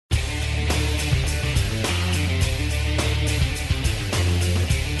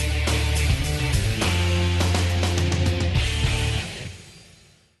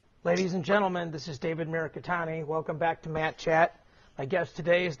Ladies and gentlemen, this is David Mirikitani. Welcome back to Matt Chat. My guest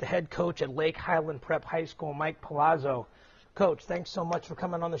today is the head coach at Lake Highland Prep High School, Mike Palazzo. Coach, thanks so much for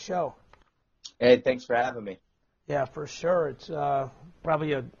coming on the show. Hey, thanks for having me. Yeah, for sure. It's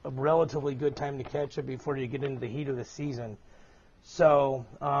probably a relatively good time to catch it before you get into the heat of the season. So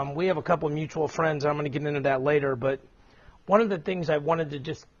we have a couple of mutual friends. I'm going to get into that later. But one of the things I wanted to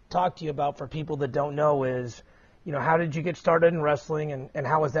just talk to you about for people that don't know is, you know, how did you get started in wrestling, and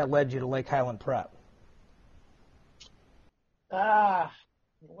how has that led you to Lake Highland Prep? I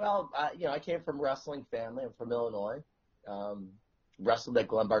came from a wrestling family. I'm from Illinois. Wrestled at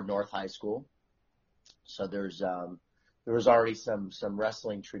Glenbard North High School. So there was already some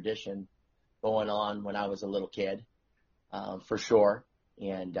wrestling tradition going on when I was a little kid, for sure.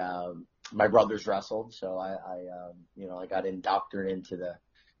 And my brothers wrestled, so I got indoctrinated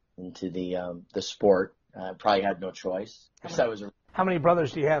into the sport. Probably had no choice. How many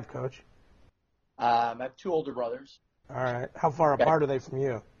brothers do you have, Coach? I have two older brothers. All right. How far apart are they from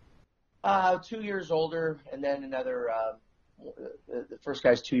you? 2 years older, and then another. The first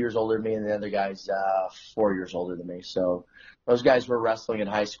guy's 2 years older than me, and the other guy's 4 years older than me. So those guys were wrestling in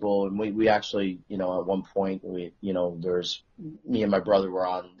high school, and we actually, at one point, there's me and my brother were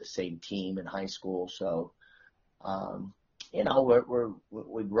on the same team in high school. So, we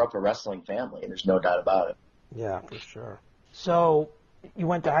grew up a wrestling family, and there's no doubt about it. Yeah, for sure. So you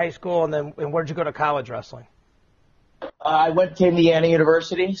went to high school, and where'd you go to college wrestling? I went to Indiana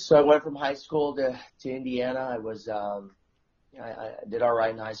University, so I went from high school to Indiana. I was I did all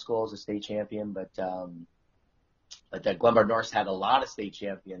right in high school as a state champion, but that Glenbard North's had a lot of state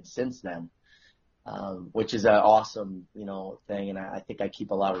champions since then, which is an awesome thing, and I think I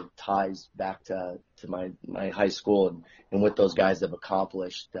keep a lot of ties back to my high school and what those guys have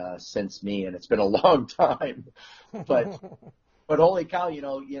accomplished since me, and it's been a long time, but holy cow,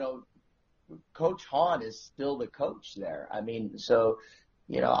 Coach Hahn is still the coach there. I mean, so,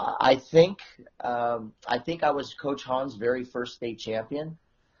 I think I was Coach Hahn's very first state champion.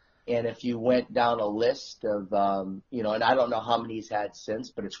 And if you went down a list of, and I don't know how many he's had since,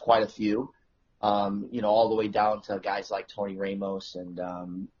 but it's quite a few, all the way down to guys like Tony Ramos and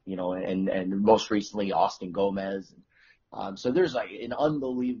most recently Austin Gomez. So there's like an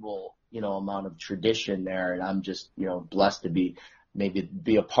unbelievable, amount of tradition there. And I'm just, blessed to be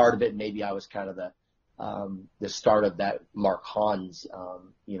a part of it. Maybe I was kind of the start of that Mark Hahn's,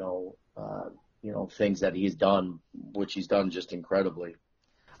 things that he's done, which he's done just incredibly.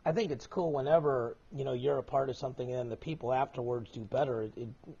 I think it's cool whenever, you're a part of something and the people afterwards do better. It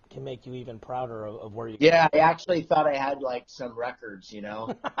can make you even prouder of where you go. Yeah, I actually thought I had like some records,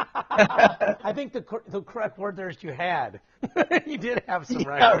 I think the correct word there is you had. You did have some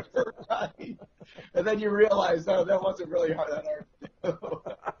records. Right. And then you realize, that wasn't really that hard to do.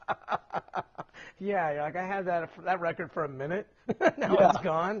 Yeah, like I had that record for a minute. Now It's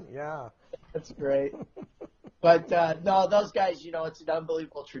gone. Yeah. That's great. But, no, those guys, it's an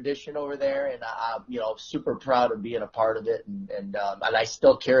unbelievable tradition over there, and I'm, super proud of being a part of it, and I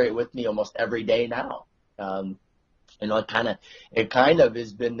still carry it with me almost every day now. It kind of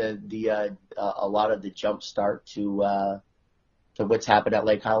has been a lot of the jump start to what's happened at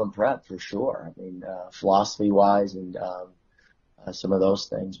Lake Highland Prep, for sure. I mean, philosophy-wise and some of those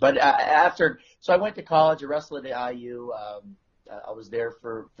things. But so I went to college, I wrestled at IU. I was there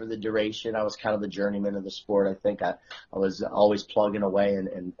for the duration. I was kind of the journeyman of the sport. I think I was always plugging away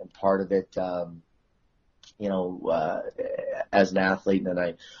and part of it, as an athlete. And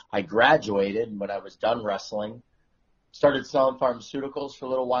then I graduated, and when I was done wrestling, started selling pharmaceuticals for a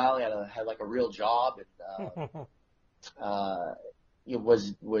little while. I had like a real job, and it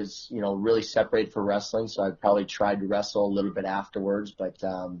was really separated for wrestling. So I probably tried to wrestle a little bit afterwards, but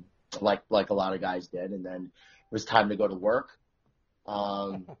like a lot of guys did. And then it was time to go to work.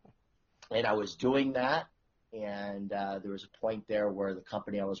 And I was doing that, and there was a point there where the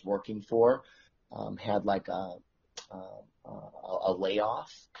company I was working for had like a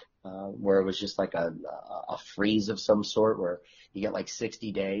layoff, where it was just like a freeze of some sort, where you get like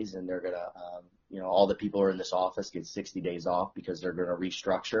 60 days, and they're gonna, all the people who are in this office get 60 days off because they're gonna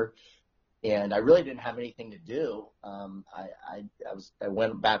restructure. And I really didn't have anything to do. I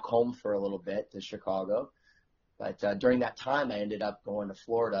went back home for a little bit to Chicago. But during that time, I ended up going to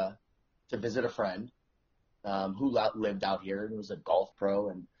Florida to visit a friend who lived out here and was a golf pro.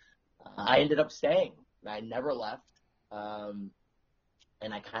 And I ended up staying. I never left. And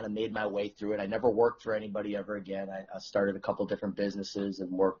I kind of made my way through it. I never worked for anybody ever again. I started a couple different businesses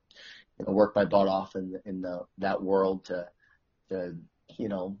and worked my butt off in that world to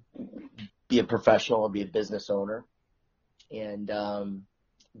be a professional and be a business owner. And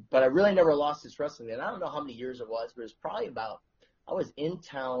but I really never lost this wrestling. And I don't know how many years it was, but it was probably I was in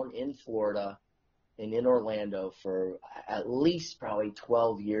town in Florida and in Orlando for at least probably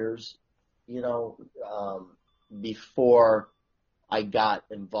 12 years, you know, before I got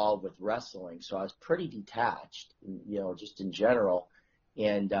involved with wrestling. So I was pretty detached, you know, just in general.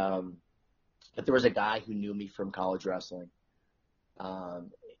 And, but there was a guy who knew me from college wrestling.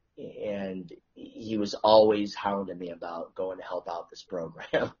 And he was always hounding me about going to help out this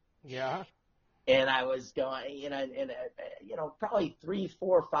program. Yeah. And I was going, you know, probably 3,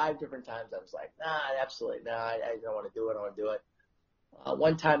 4, 5 different times. I was like, nah, absolutely, nah, I don't want to do it. I don't want to do it.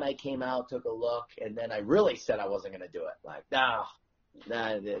 One time I came out, took a look, and then I really said I wasn't going to do it. Like, nah,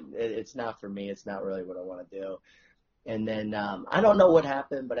 it's not for me. It's not really what I want to do. And then I don't know what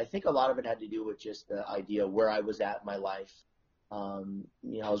happened, but I think a lot of it had to do with just the idea where I was at in my life. You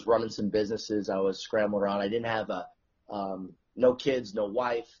know, I was running some businesses. I was scrambling around. I didn't have no kids, no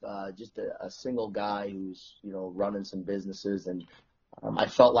wife, just a single guy who's, you know, running some businesses. And I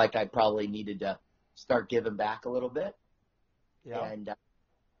felt like I probably needed to start giving back a little bit. Yeah.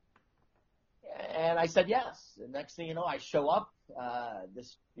 And I said yes. The next thing you know, I show up.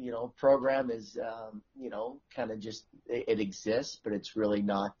 This, you know, program is, you know, kind of just, it exists, but it's really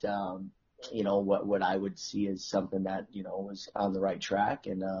not, you know, what I would see as something that, you know, was on the right track.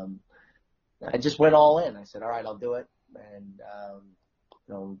 And I just went all in. I said, all right, I'll do it. And,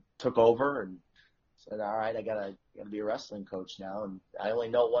 you know, took over and said, all right, I gotta be a wrestling coach now. And I only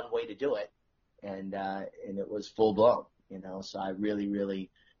know one way to do it. And it was full blown, you know, so I really, really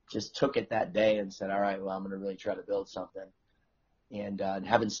just took it that day and said, all right, well, I'm going to really try to build something, and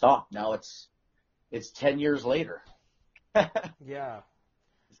haven't stopped. Now it's 10 years later. Yeah.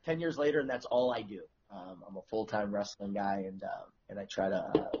 It's 10 years later, and that's all I do. I'm a full-time wrestling guy, and I try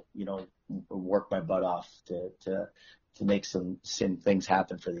to, you know, work my butt off to make some things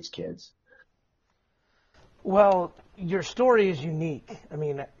happen for these kids. Well, your story is unique. I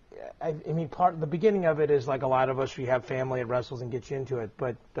mean, part the beginning of it is like a lot of us. We have family that wrestles and gets you into it,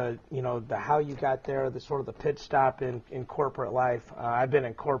 but you know, the how you got there, the sort of the pit stop in corporate life. I've been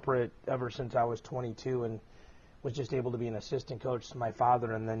in corporate ever since I was 22, and was just able to be an assistant coach to my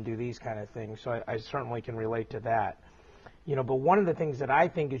father and then do these kind of things. So I certainly can relate to that. You know, but one of the things that I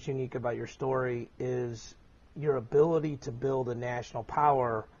think is unique about your story is your ability to build a national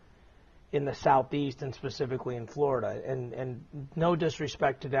power in the Southeast and specifically in Florida. And no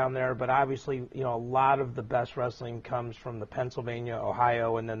disrespect to down there, but obviously, you know, a lot of the best wrestling comes from the Pennsylvania,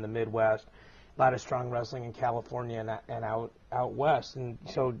 Ohio, and then the Midwest. A lot of strong wrestling in California and out west. And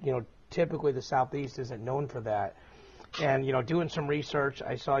so, you know, typically the Southeast isn't known for that. And, you know, doing some research,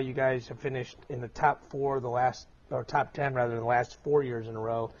 I saw you guys have finished in the top 4 top 10 rather, the last 4 years in a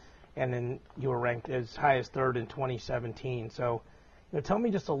row. And then you were ranked as high as 3rd in 2017. So, you know, tell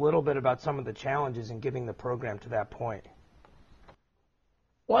me just a little bit about some of the challenges in getting the program to that point.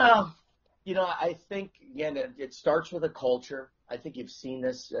 Well, you know, I think, again, it starts with a culture. I think you've seen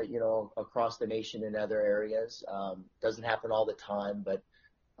this, you know, across the nation in other areas. Doesn't happen all the time, but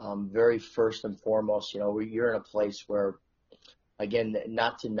very first and foremost, you know, you're in a place where, again,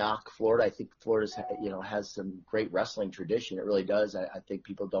 not to knock Florida. I think Florida's, you know, has some great wrestling tradition. It really does. I think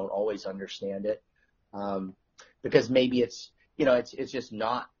people don't always understand it because maybe it's, you know, it's just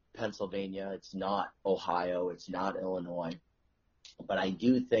not Pennsylvania. It's not Ohio. It's not Illinois. But I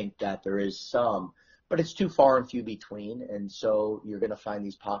do think that there is some, but it's too far and few between. And so you're going to find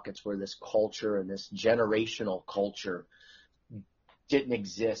these pockets where this culture and this generational culture didn't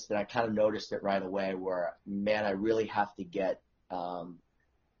exist. And I kind of noticed it right away where, man, I really have to get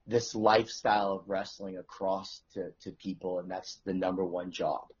this lifestyle of wrestling across to people. And that's the number one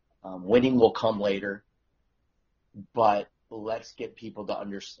job. Winning will come later, but let's get people to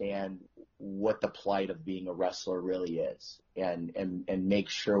understand what the plight of being a wrestler really is, and make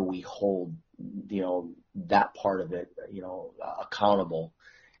sure we hold, you know, that part of it, you know, accountable.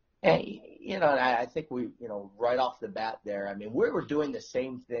 And, you know, and I think we, you know, right off the bat there, I mean, we were doing the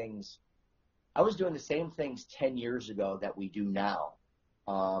same things. I was doing the same things 10 years ago that we do now,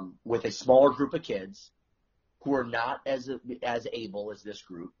 with a smaller group of kids who are not as able as this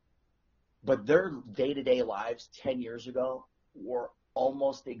group. But their day-to-day lives 10 years ago were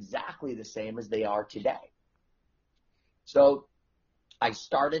almost exactly the same as they are today. So I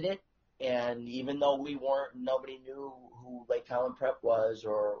started it, and even though nobody knew who Lake Cowan Prep was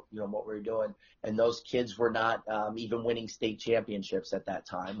or, you know, what we were doing, and those kids were not even winning state championships at that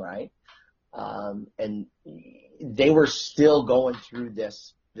time, right? And they were still going through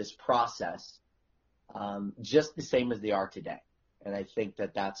this process just the same as they are today. And I think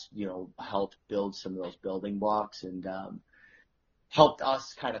that that's, you know, helped build some of those building blocks. And helped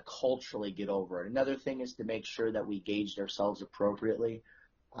us kind of culturally get over it. Another thing is to make sure that we gauged ourselves appropriately.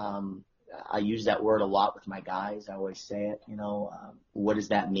 Um, I use that word a lot with my guys. I always say it, what does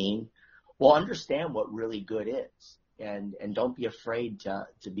that mean? Well, understand what really good is, and don't be afraid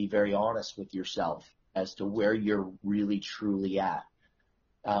to be very honest with yourself as to where you're really truly at.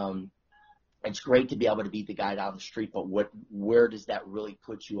 Um, it's great to be able to beat the guy down the street, but where does that really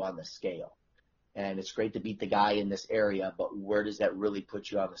put you on the scale? And it's great to beat the guy in this area, but where does that really put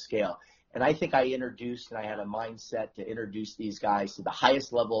you on the scale? And I think I had a mindset to introduce these guys to the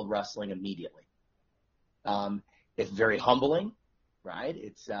highest level of wrestling immediately. It's very humbling, right?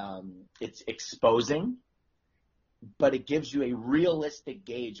 It's exposing, but it gives you a realistic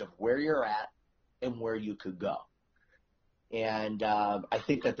gauge of where you're at and where you could go. And I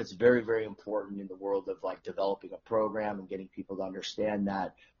think that that's very, very important in the world of like developing a program and getting people to understand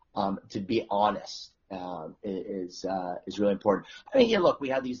that to be honest is really important. I mean, yeah, look, we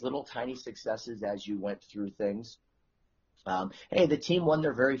had these little tiny successes as you went through things. Hey, the team won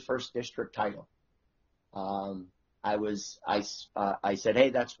their very first district title. I said, hey,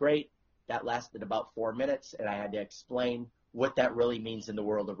 that's great. That lasted about 4 minutes, and I had to explain what that really means in the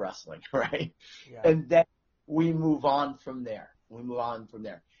world of wrestling, right? Yeah. And then we move on from there.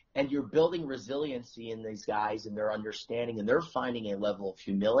 And you're building resiliency in these guys and their understanding, and they're finding a level of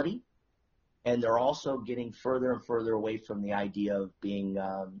humility, and they're also getting further and further away from the idea of being,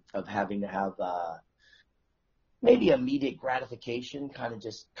 of having to have maybe immediate gratification, kind of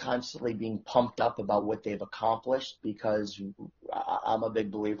just constantly being pumped up about what they've accomplished, because I'm a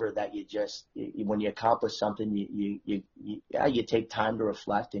big believer that when you accomplish something, you take time to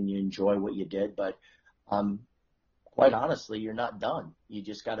reflect and you enjoy what you did, but quite honestly, you're not done. You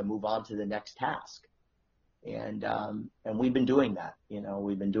just got to move on to the next task. And we've been doing that.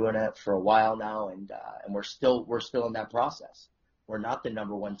 We've been doing it for a while now, and we're still in that process. We're not the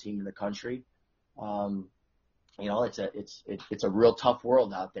number one team in the country. It's a real tough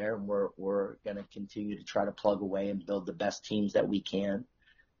world out there, and we're going to continue to try to plug away and build the best teams that we can,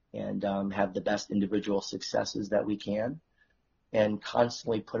 and have the best individual successes that we can, and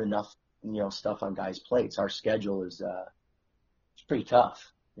constantly put enough stuff on guys' plates. Our schedule is it's pretty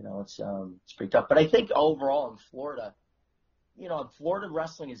tough. It's pretty tough. But I think overall in Florida, Florida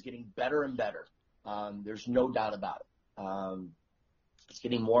wrestling is getting better and better. There's no doubt about it. It's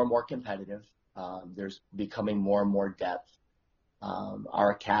getting more and more competitive. There's becoming more and more depth.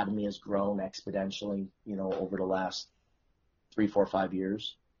 Our academy has grown exponentially, over the last 3, 4, 5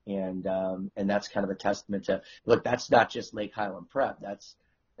 years. And that's kind of a testament to, look, that's not just Lake Highland Prep. That's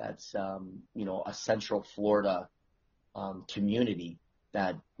a Central Florida community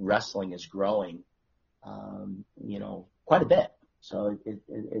that wrestling is growing, quite a bit. So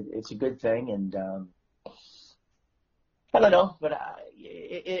it's a good thing. And I don't know, but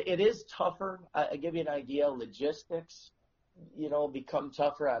it is tougher. I give you an idea. Logistics, become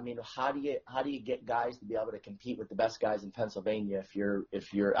tougher. I mean, how do you get guys to be able to compete with the best guys in Pennsylvania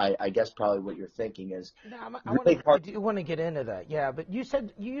if you're I guess probably what you're thinking is I do want to get into that. Yeah, but you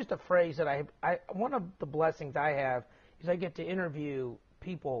used a phrase that I one of the blessings I have is I get to interview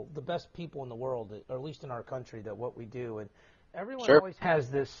people, the best people in the world, or at least in our country, that what we do, and everyone always has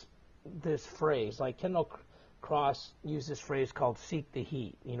this phrase. Like Kendall Cross used this phrase called "seek the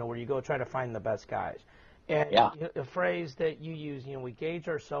heat," where you go try to find the best guys. And a phrase that you use, we gauge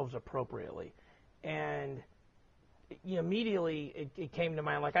ourselves appropriately. And immediately it came to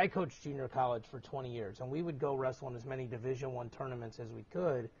mind, like I coached junior college for 20 years, and we would go wrestle in as many Division I tournaments as we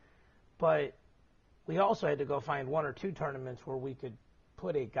could, but we also had to go find 1 or 2 tournaments where we could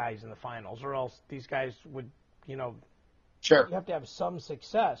put 8 guys in the finals, or else these guys would, Sure. You have to have some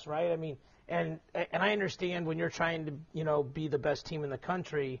success, right? I mean, and I understand when you're trying to, be the best team in the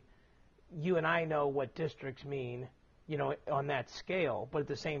country, you and I know what districts mean, on that scale. But at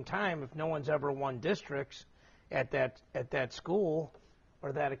the same time, if no one's ever won districts at that school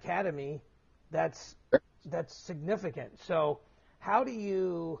or that academy, that's significant. So how do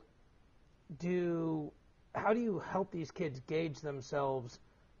you help these kids gauge themselves,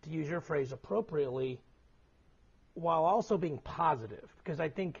 to use your phrase, appropriately, while also being positive? Because I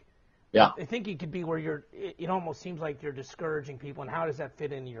think it could be where it almost seems like you're discouraging people, and how does that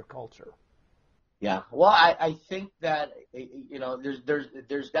fit into your culture? Yeah, well, I think that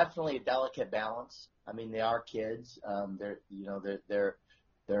there's definitely a delicate balance. I mean, they are kids.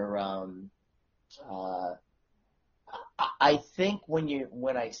 I think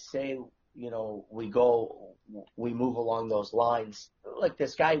when I say we move along those lines. Like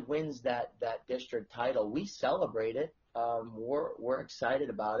this guy wins that district title, we celebrate it. We're excited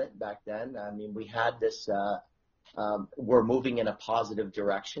about it back then. I mean, we had this we're moving in a positive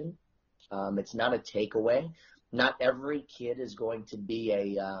direction. It's not a takeaway. Not every kid is going to be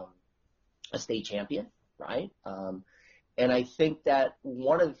a state champion, right? And I think that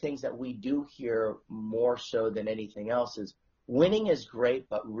one of the things that we do here more so than anything else is winning is great,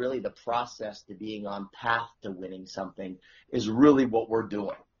 but really the process to being on path to winning something is really what we're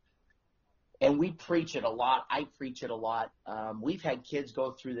doing. And we preach it a lot. I preach it a lot. We've had kids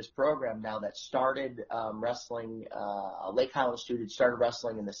go through this program now that started wrestling. A Lake Highland student started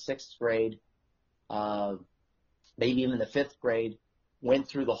wrestling in the 6th grade, maybe even the 5th grade, went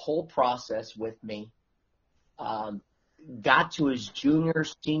through the whole process with me, got to his junior,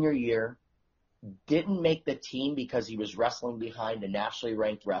 senior year, didn't make the team because he was wrestling behind a nationally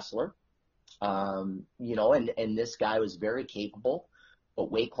ranked wrestler. And this guy was very capable,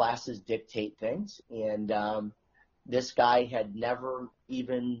 but weight classes dictate things. And this guy had never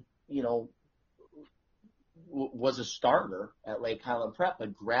even, was a starter at Lake Highland Prep,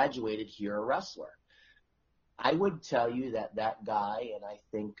 but graduated here a wrestler. I would tell you that guy, and I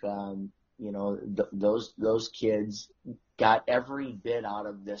think, those kids got every bit out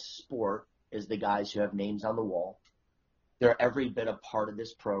of this sport as the guys who have names on the wall. They're every bit a part of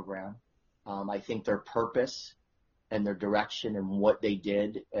this program. I think their purpose and their direction and what they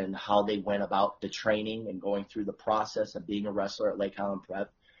did and how they went about the training and going through the process of being a wrestler at Lake Highland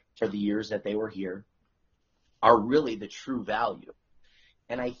Prep for the years that they were here are really the true value.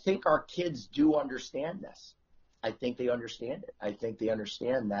 And I think our kids do understand this. I think they understand it. I think they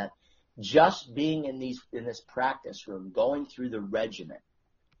understand that just being in this practice room, going through the regimen,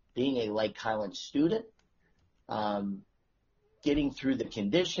 being a Lake Highland student, getting through the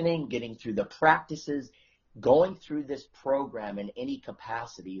conditioning, getting through the practices, going through this program in any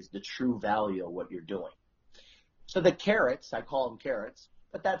capacity is the true value of what you're doing. So the carrots, I call them carrots,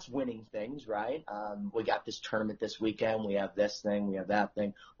 but that's winning things, right? We got this tournament this weekend. We have this thing. We have that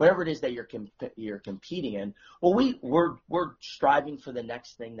thing. Whatever it is that you're competing in. Well, we're striving for the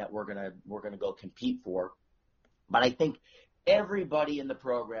next thing that we're gonna go compete for. But I think everybody in the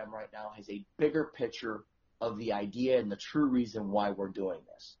program right now has a bigger picture of the idea and the true reason why we're doing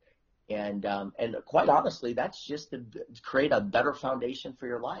this. And quite honestly, that's just to create a better foundation for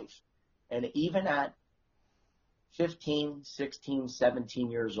your life. And even at 15, 16,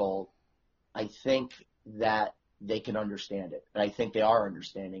 17 years old, I think that they can understand it. And I think they are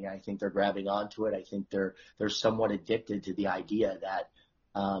understanding. I think they're grabbing onto it. I think they're somewhat addicted to the idea that,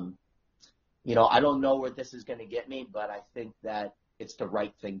 I don't know where this is going to get me, but I think that it's the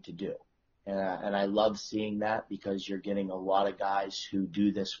right thing to do. And I love seeing that because you're getting a lot of guys who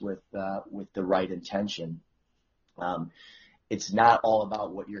do this with the right intention. It's not all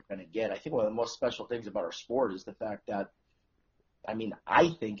about what you're going to get. I think one of the most special things about our sport is the fact that, I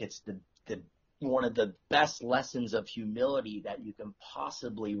think it's the one of the best lessons of humility that you can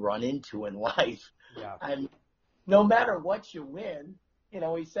possibly run into in life. Yeah. And no matter what you win,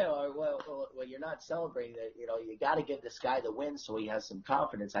 we say, well, you're not celebrating that. You got to give this guy the win so he has some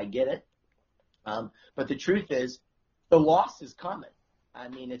confidence. I get it. But the truth is, the loss is coming.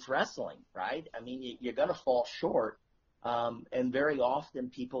 It's wrestling, right? You're going to fall short. And very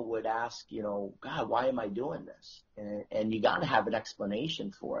often people would ask, God, why am I doing this? And you got to have an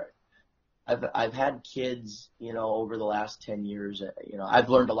explanation for it. I've had kids, over the last 10 years, I've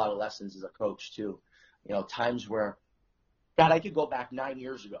learned a lot of lessons as a coach too. Times where, God, I could go back 9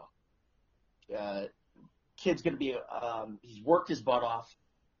 years ago. Kid's going to be, he's worked his butt off.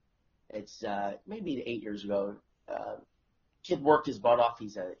 It's maybe 8 years ago. Kid worked his butt off.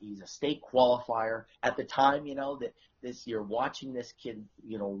 He's a state qualifier. At the time, you're watching this kid,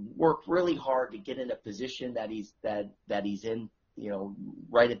 work really hard to get in a position that he's in,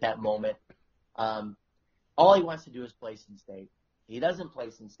 right at that moment. All he wants to do is place in state. He doesn't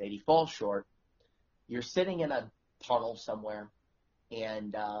place in state. He falls short. You're sitting in a tunnel somewhere,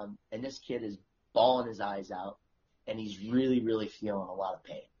 and this kid is bawling his eyes out, and he's really, really feeling a lot of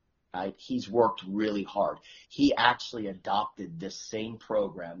pain. Right? He's worked really hard. He actually adopted this same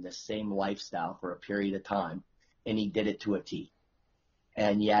program, this same lifestyle for a period of time, and he did it to a T.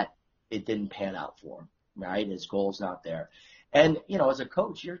 And yet it didn't pan out for him, right? His goal's not there. And, as a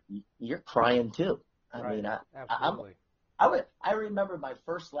coach, you're crying too. Absolutely. I remember my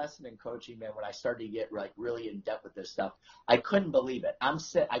first lesson in coaching, man, when I started to get really in depth with this stuff. I couldn't believe it.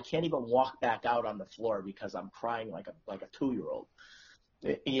 I can't even walk back out on the floor because I'm crying like a 2-year-old.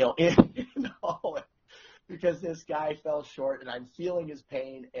 Because this guy fell short, and I'm feeling his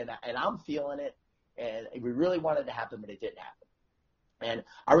pain, and I'm feeling it, and we really wanted it to happen, but it didn't happen. And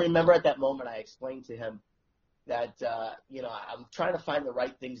I remember at that moment I explained to him, that, I'm trying to find the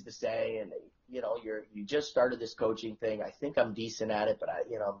right things to say. And, you just started this coaching thing. I think I'm decent at it, but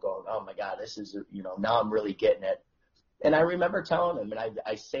I'm going, oh my God, this is, now I'm really getting it. And I remember telling him, and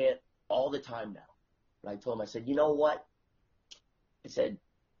I say it all the time now, but I told him, I said, you know what? I said,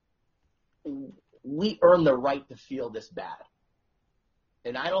 we earn the right to feel this bad.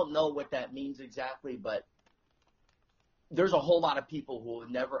 And I don't know what that means exactly, but there's a whole lot of people who will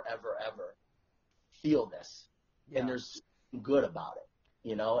never, ever, ever feel this. Yeah. And there's something good about it,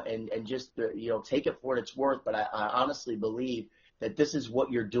 and just, take it for what it's worth. But I honestly believe that this is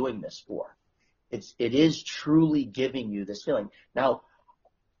what you're doing this for. It is truly giving you this feeling. Now,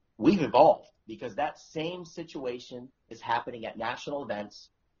 we've evolved because that same situation is happening at national events,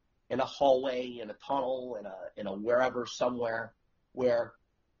 in a hallway, in a tunnel, in a wherever, somewhere, where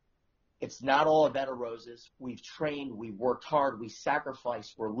it's not all a bed of roses. We've trained, we've worked hard, we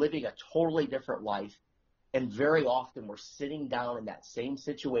sacrificed, we're living a totally different life. And very often we're sitting down in that same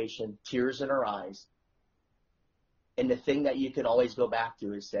situation, tears in our eyes. And the thing that you can always go back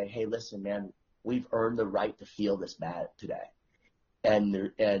to is say, hey, listen, man, we've earned the right to feel this bad today. And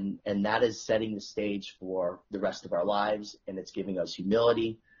that is setting the stage for the rest of our lives, and it's giving us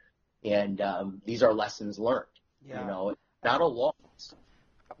humility. And these are lessons learned. Yeah. Not a loss.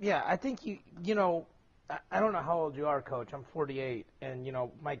 Yeah, I think I don't know how old you are, Coach. I'm 48, and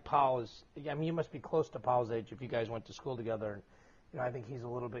Mike Powell is. I mean, you must be close to Powell's age if you guys went to school together. And I think he's a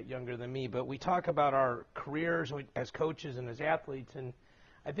little bit younger than me. But we talk about our careers as coaches and as athletes, and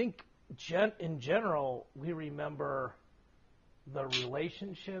I think in general we remember the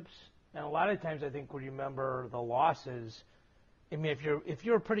relationships, and a lot of times I think we remember the losses. I mean, if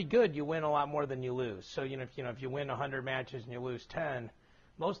you're pretty good, you win a lot more than you lose. So if you win 100 matches and you lose 10,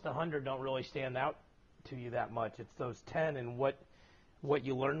 most of the 100 don't really stand out to you that much. It's those 10 and what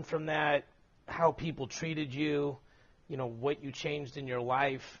you learned from that, how people treated you, what you changed in your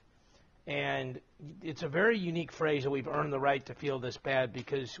life. And it's a very unique phrase that we've earned the right to feel this bad,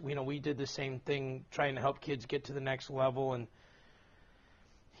 because we did the same thing trying to help kids get to the next level. And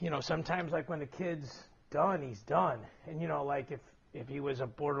sometimes, like, when a kid's done, he's done. And like if he was a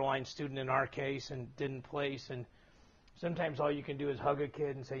borderline student in our case and didn't place, and sometimes all you can do is hug a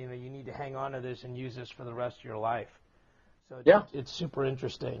kid and say, you need to hang on to this and use this for the rest of your life. So it's super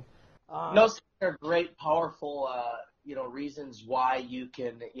interesting. They're great, powerful, reasons why you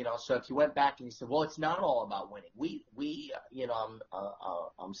can, so if you went back and you said, well, it's not all about winning.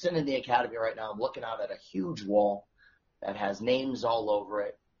 I'm sitting in the academy right now. I'm looking out at a huge wall that has names all over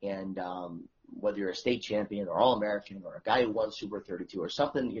it. And, whether you're a state champion or All-American or a guy who won Super 32 or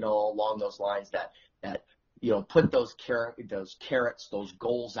something, along those lines that put those carrots, those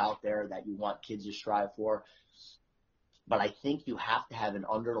goals out there that you want kids to strive for. But I think you have to have an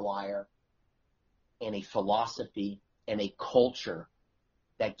underlier and a philosophy and a culture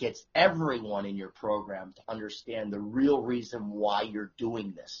that gets everyone in your program to understand the real reason why you're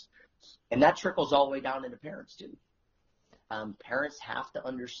doing this. And that trickles all the way down into parents too. Parents have to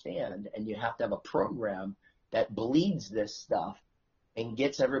understand, and you have to have a program that bleeds this stuff and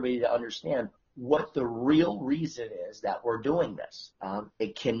gets everybody to understand what the real reason is that we're doing this.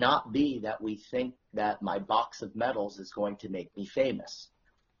 It cannot be that we think that my box of medals is going to make me famous.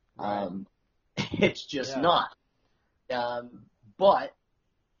 Right. It's just not. But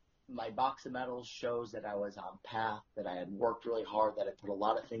my box of medals shows that I was on path, that I had worked really hard, that I put a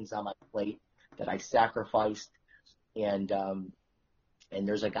lot of things on my plate, that I sacrificed. And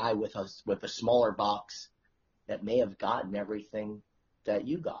there's a guy with a smaller box that may have gotten everything that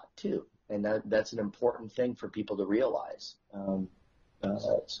you got too. And that's an important thing for people to realize.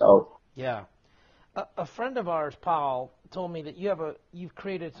 Yeah. A friend of ours, Paul, told me that you've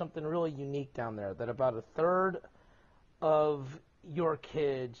created something really unique down there, that about a third of your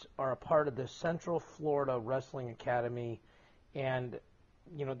kids are a part of the Central Florida Wrestling Academy, and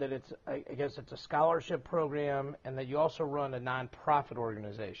that I guess it's a scholarship program, and that you also run a nonprofit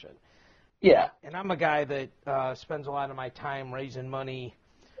organization. Yeah. And I'm a guy that spends a lot of my time raising money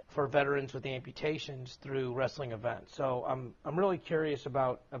for veterans with amputations through wrestling events. So I'm really curious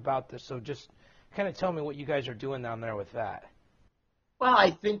about this. So just kind of tell me what you guys are doing down there with that. Well,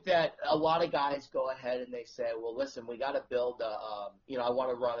 I think that a lot of guys go ahead and they say, well, listen, we got to build I want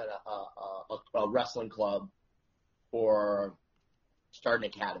to run a wrestling club or start an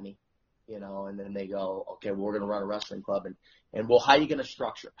academy, and then they go, okay, well, we're going to run a wrestling club. And well, how are you going to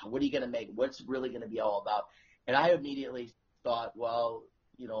structure it? What are you going to make? What's it really going to be all about? And I immediately thought, well,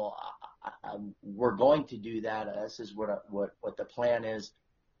 we're going to do that. This is what the plan is.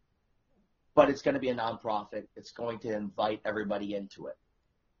 But it's going to be a nonprofit. It's going to invite everybody into it.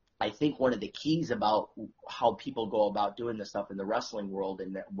 I think one of the keys about how people go about doing this stuff in the wrestling world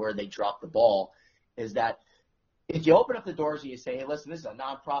and where they drop the ball is that if you open up the doors and you say, hey, listen, this is a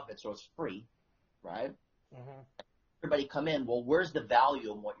nonprofit, so it's free, right? Mm-hmm. Everybody come in. Well, where's the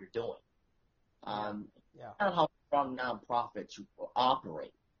value in what you're doing? Not how strong nonprofits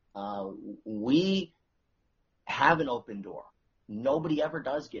operate. We have an open door. Nobody ever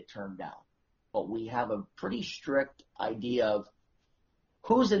does get turned down, but we have a pretty strict idea of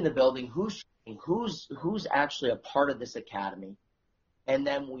who's in the building, who's actually a part of this academy, and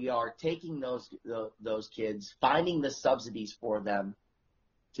then we are taking those kids, finding the subsidies for them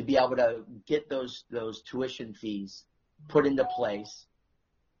to be able to get those tuition fees put into place,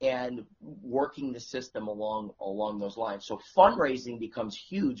 and working the system along those lines. So fundraising becomes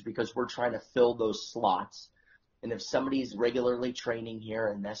huge because we're trying to fill those slots. And if somebody's regularly training here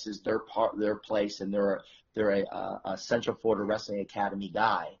and this is their place, and they're a Central Florida Wrestling Academy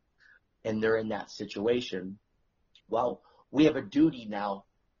guy, and they're in that situation, well, we have a duty now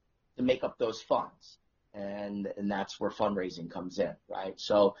to make up those funds, and that's where fundraising comes in, right?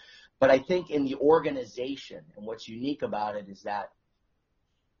 So, but I think in the organization, and what's unique about it is that,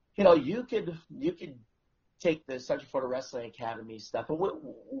 you could take the Central Florida Wrestling Academy stuff, and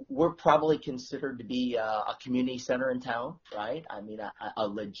we're probably considered to be a community center in town, right? I mean, a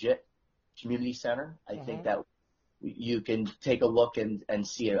legit community center. I think that you can take a look and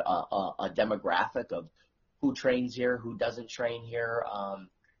see a demographic of who trains here, who doesn't train here,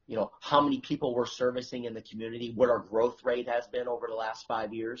 how many people we're servicing in the community, what our growth rate has been over the last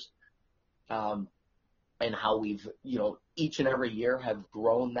 5 years, and how we've, each and every year have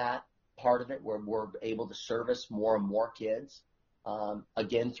grown that part of it, where we're able to service more and more kids,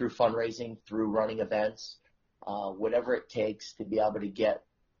 again, through fundraising, through running events, whatever it takes to be able to get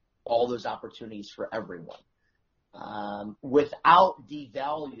all those opportunities for everyone, without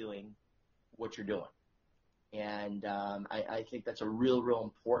devaluing what you're doing. And I think that's a real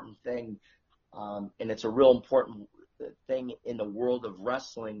important thing, and it's a real important thing in the world of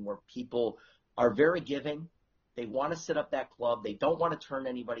wrestling, where people are very giving. They want to set up that club. They don't want to turn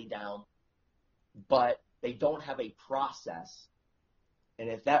anybody down, but they don't have a process. And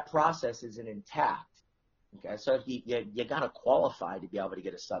if that process isn't intact, okay, so you got to qualify to be able to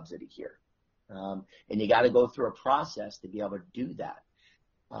get a subsidy here. And you got to go through a process to be able to do that.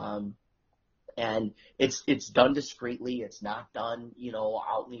 And it's done discreetly. It's not done,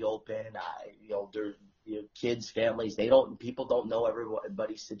 out in the open. There's kids, families, people don't know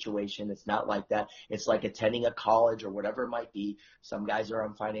everybody's situation. It's not like that. It's like attending a college or whatever it might be. Some guys are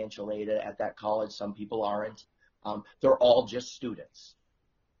on financial aid at that college. Some people aren't. They're all just students.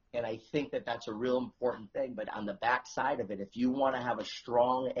 And I think that that's a real important thing. But on the back side of it, if you want to have a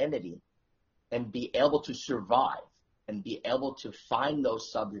strong entity and be able to survive and be able to find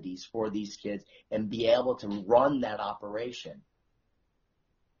those subsidies for these kids and be able to run that operation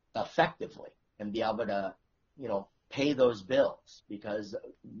effectively and be able to, pay those bills, because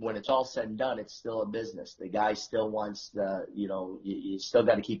when it's all said and done, it's still a business. The guy still wants you still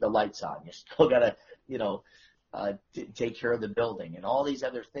got to keep the lights on. You still got to, take care of the building and all these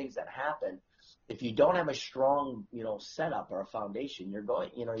other things that happen. If you don't have a strong, setup or a foundation, you're going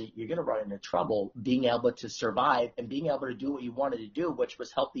to run into trouble being able to survive and being able to do what you wanted to do, which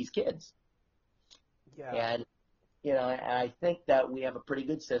was help these kids. Yeah. And, and I think that we have a pretty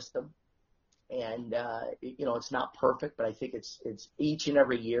good system, and, it's not perfect, but I think it's each and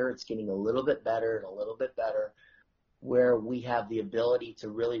every year it's getting a little bit better and a little bit better, where we have the ability to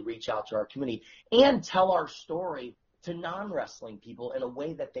really reach out to our community and tell our story to non-wrestling people in a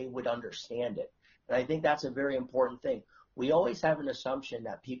way that they would understand it. And I think that's a very important thing. We always have an assumption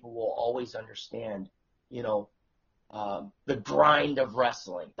that people will always understand, the grind of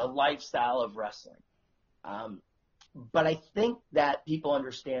wrestling, the lifestyle of wrestling. But I think that people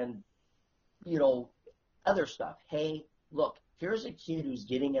understand, other stuff. Hey, look, here's a kid who's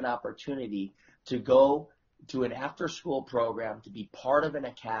getting an opportunity to go to an after-school program, to be part of an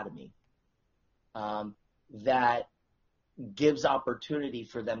academy that gives opportunity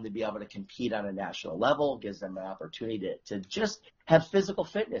for them to be able to compete on a national level, gives them an opportunity to just have physical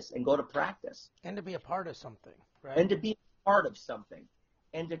fitness and go to practice. And to be a part of something, right? And to be a part of something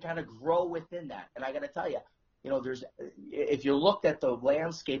and to kind of grow within that. And I got to tell you, if you looked at the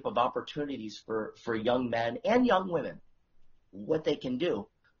landscape of opportunities for young men and young women, what they can do,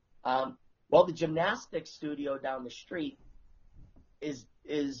 well, the gymnastics studio down the street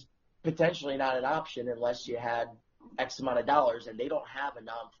is potentially not an option unless you had X amount of dollars, and they don't have a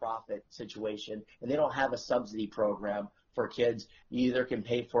nonprofit situation, and they don't have a subsidy program for kids. You either can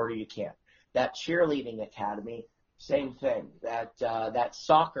pay for it or you can't. That cheerleading academy, Same thing. That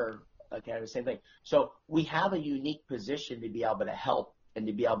soccer academy, same thing. So we have a unique position to be able to help and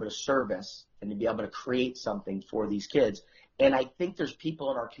to be able to service and to be able to create something for these kids. And I think there's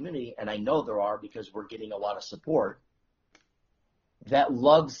people in our community, and I know there are because we're getting a lot of support, that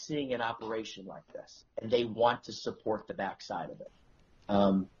love seeing an operation like this, and they want to support the backside of it.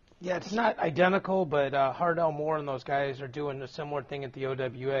 Yeah, it's not identical, but Hardell Moore and those guys are doing a similar thing at the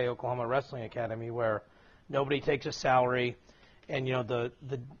OWA, Oklahoma Wrestling Academy, where nobody takes a salary, and the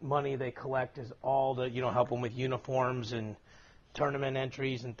money they collect is all to help them with uniforms and tournament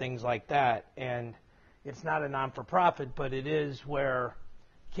entries and things like that. And it's not a non-for-profit, but it is where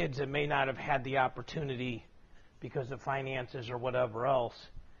kids that may not have had the opportunity because of finances or whatever else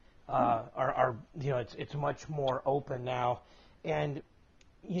are it's much more open now. And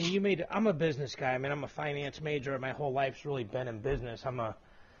I'm a business guy. I mean, I'm a finance major, and my whole life's really been in business. I'm a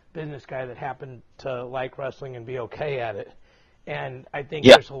business guy that happened to like wrestling and be okay at it. And I think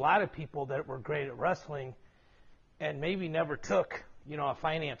there's a lot of people that were great at wrestling and maybe never took, a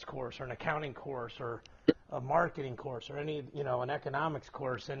finance course or an accounting course or a marketing course or any, an economics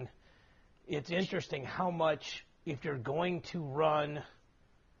course. And it's interesting how much, if you're going to run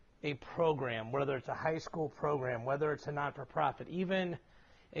a program, whether it's a high school program, whether it's a not-for-profit, even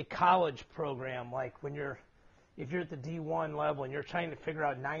a college program, like if you're at the D1 level and you're trying to figure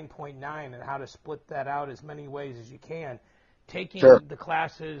out 9.9 and how to split that out as many ways as you can, taking the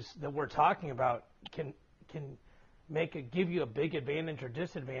classes that we're talking about can give you a big advantage or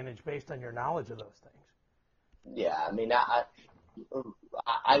disadvantage based on your knowledge of those things. Yeah, I mean,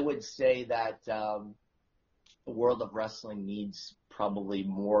 I would say that the world of wrestling needs probably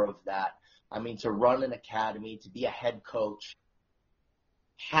more of that. I mean, to run an academy, to be a head coach,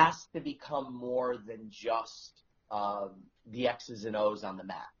 has to become more than just the X's and O's on the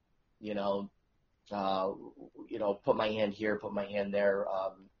mat. Put my hand here, put my hand there,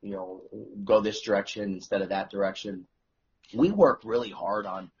 go this direction instead of that direction. We work really hard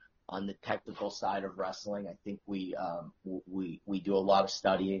on the technical side of wrestling. I think we do a lot of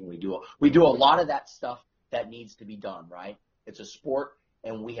studying. We do a lot of that stuff that needs to be done, right? It's a sport,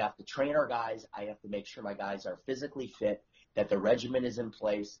 and we have to train our guys. I have to make sure my guys are physically fit, that the regimen is in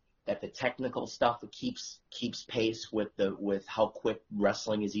place, that the technical stuff keeps pace with how quick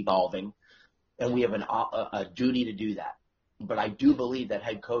wrestling is evolving, and we have a duty to do that. But I do believe that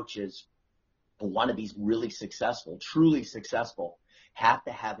head coaches who want to be really successful, truly successful, have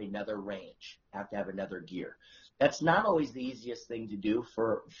to have another range, have to have another gear. That's not always the easiest thing to do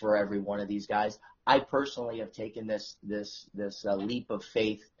for every one of these guys. I personally have taken this leap of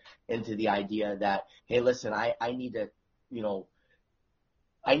faith into the idea that, hey, listen, I need to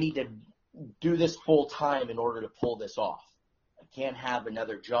do this full time in order to pull this off. I can't have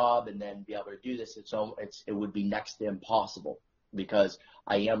another job and then be able to do this. It would be next to impossible because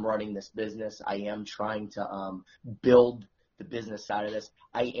I am running this business. I am trying to build the business side of this.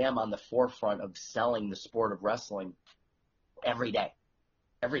 I am on the forefront of selling the sport of wrestling every day.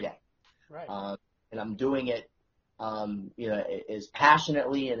 Right. And I'm doing it, as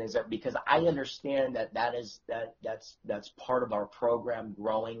passionately and because I understand that's part of our program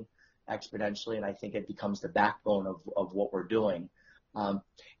growing exponentially, and I think it becomes the backbone of what we're doing.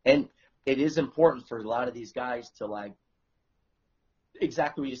 And it is important for a lot of these guys to, like,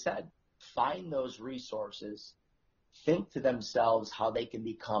 exactly what you said, find those resources, think to themselves how they can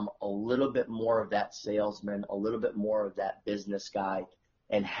become a little bit more of that salesman, a little bit more of that business guy,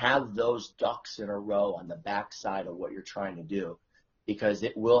 and have those ducks in a row on the backside of what you're trying to do, because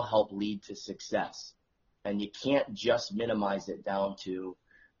it will help lead to success. And you can't just minimize it down to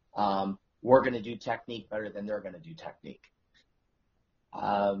we're going to do technique better than they're going to do technique,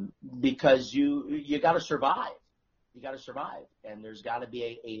 because you got to survive. You got to survive, and there's got to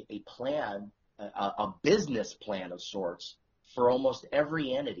be a plan, a business plan of sorts for almost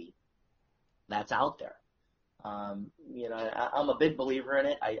every entity that's out there. I'm a big believer in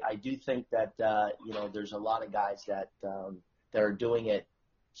it. I do think that, there's a lot of guys that are doing it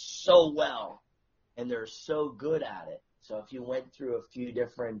so well, and they're so good at it. So if you went through a few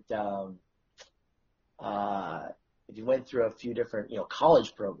different,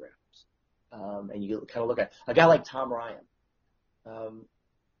 college programs, and you kind of look at a guy like Tom Ryan,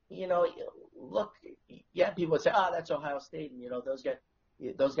 people would say, that's Ohio State, and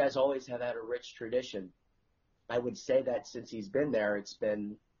those guys always have had a rich tradition. I would say that since he's been there,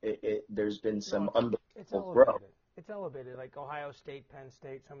 there's been some unbelievable growth. It's elevated, like Ohio State, Penn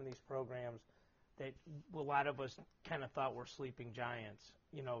State, some of these programs that a lot of us kind of thought were sleeping giants.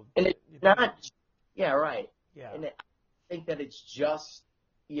 And it's not, yeah, right. Yeah. And I think that it's just,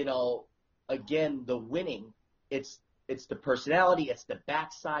 again, the winning it's the personality, it's the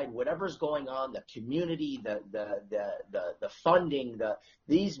backside, whatever's going on, the community, the funding,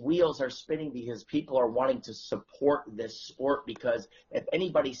 these wheels are spinning because people are wanting to support this sport. Because if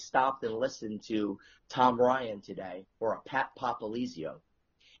anybody stopped and listened to Tom Ryan today or a Pat Popolizio,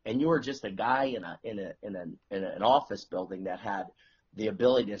 and you were just a guy in an office building that had the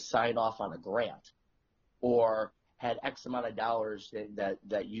ability to sign off on a grant, or had X amount of dollars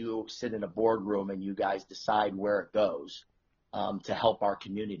that you sit in a boardroom and you guys decide where it goes to help our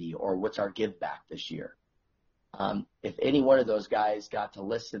community, or what's our give back this year. If any one of those guys got to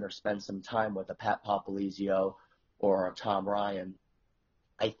listen or spend some time with a Pat Popolizio or a Tom Ryan,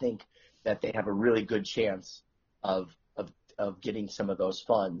 I think that they have a really good chance of getting some of those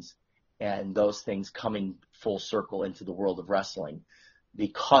funds and those things coming full circle into the world of wrestling,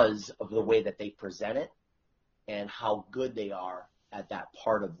 because of the way that they present it and how good they are at that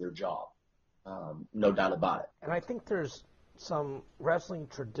part of their job. No doubt about it. And I think there's some wrestling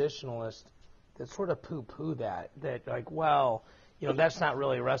traditionalists that sort of poo-poo that like, well, that's not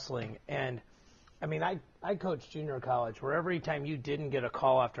really wrestling. And, I mean, I coached junior college where every time you didn't get a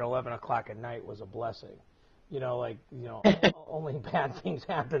call after 11 o'clock at night was a blessing. Only bad things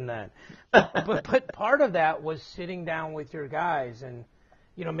happen then. But part of that was sitting down with your guys and,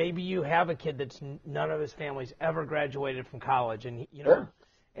 maybe you have a kid that's none of his family's ever graduated from college, and Sure.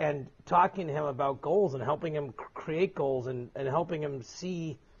 And talking to him about goals and helping him create goals and helping him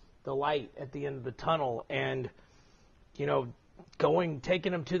see the light at the end of the tunnel, and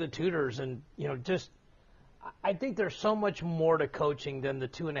taking him to the tutors, and I think there's so much more to coaching than the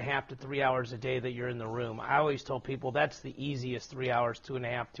 2.5 to 3 hours a day that you're in the room. I always tell people that's the easiest 3 hours,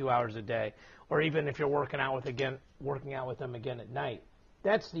 2.5, 2 hours a day, or even if you're working out with them again at night.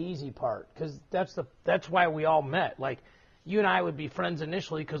 That's the easy part, because that's why we all met. Like, you and I would be friends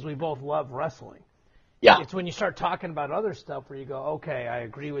initially because we both love wrestling. Yeah. It's when you start talking about other stuff where you go, okay, I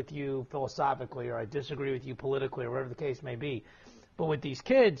agree with you philosophically, or I disagree with you politically, or whatever the case may be. But with these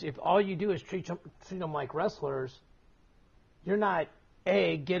kids, if all you do is treat them like wrestlers, you're not,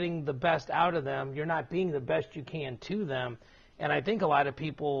 getting the best out of them. You're not being the best you can to them. And I think a lot of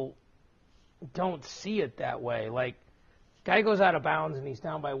people don't see it that way. Like, guy goes out of bounds and he's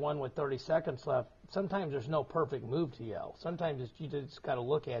down by 1 with 30 seconds left. Sometimes there's no perfect move to yell. Sometimes you just got to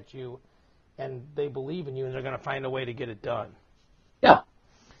look at you, and they believe in you, and they're going to find a way to get it done. Yeah.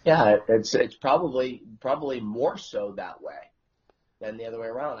 It's probably more so that way than the other way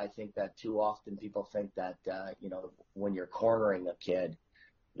around. I think that too often people think that when you're cornering a kid,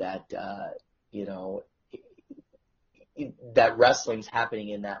 that that wrestling's happening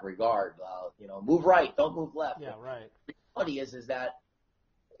in that regard. Move right, don't move left. Yeah, right. The reality is that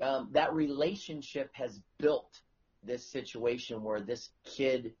that relationship has built this situation where this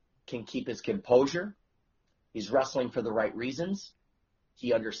kid can keep his composure. He's wrestling for the right reasons.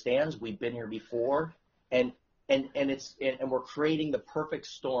 He understands we've been here before, and we're creating the perfect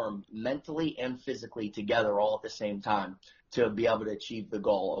storm mentally and physically together all at the same time to be able to achieve the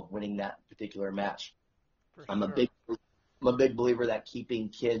goal of winning that particular match. I'm a big believer that keeping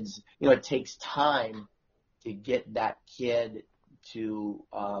kids, it takes time to get that kid to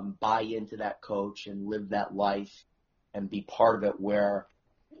buy into that coach and live that life and be part of it, where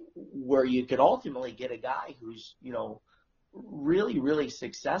you could ultimately get a guy who's, really, really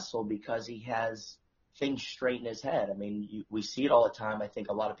successful because he has things straight in his head. I mean, we see it all the time. I think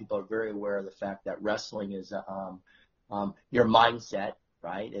a lot of people are very aware of the fact that wrestling is your mindset,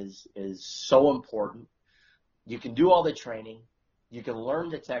 right, is so important. You can do all the training. You can learn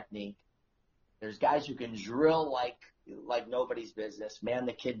the technique. There's guys who can drill like nobody's business. Man,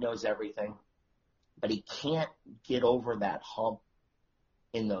 the kid knows everything. But he can't get over that hump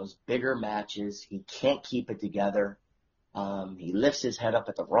in those bigger matches. He can't keep it together. He lifts his head up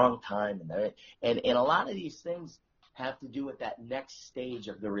at the wrong time. And a lot of these things have to do with that next stage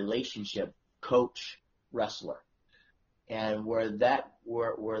of the relationship, coach-wrestler. And where that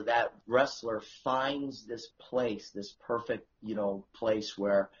wrestler finds this place, this perfect, place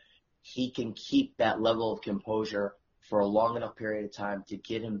where he can keep that level of composure for a long enough period of time to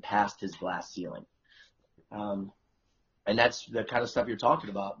get him past his glass ceiling. And that's the kind of stuff you're talking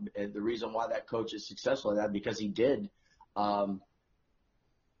about. And the reason why that coach is successful at that, because he did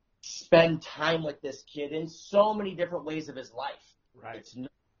spend time with this kid in so many different ways of his life. Right. It's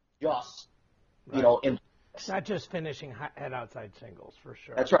not just, right. It's not just finishing head outside singles, for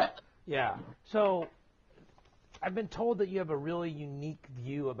sure. That's right. Yeah. So I've been told that you have a really unique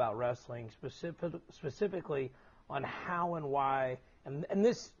view about wrestling, specifically on how and why, and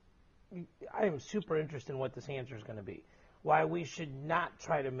this, I am super interested in what this answer is going to be, why we should not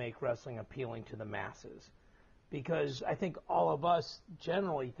try to make wrestling appealing to the masses. because I think all of us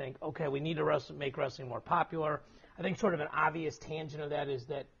generally think, okay, we need to make wrestling more popular. I think sort of an obvious tangent of that is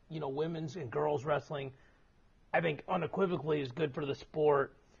that, women's and girls wrestling, I think unequivocally is good for the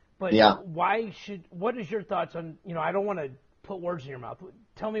sport. But Yeah. what is your thoughts on, I don't want to put words in your mouth.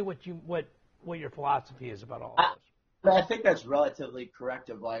 Tell me what your philosophy is about all of this. I think that's relatively correct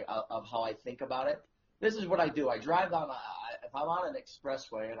of how I think about it. This is what I do. I drive if I'm on an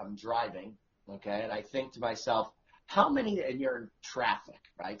expressway and I'm driving, okay, and I think to myself, how many, and you're in traffic,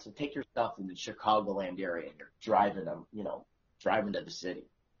 right? So take yourself in the Chicagoland area and you're driving to the city.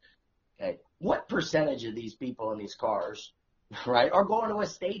 Okay. What percentage of these people in these cars, right, are going to a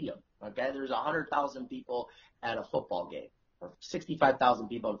stadium? Okay. There's 100,000 people at a football game or 65,000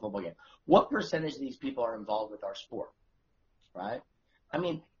 people at a football game. What percentage of these people are involved with our sport, right? I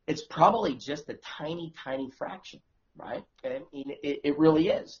mean, it's probably just a tiny, tiny fraction, right? I mean, it really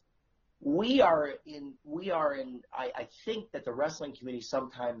is. I think that the wrestling community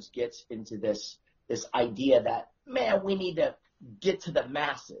sometimes gets into this idea that, man, we need to get to the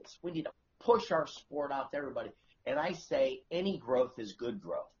masses. We need to push our sport out to everybody. And I say any growth is good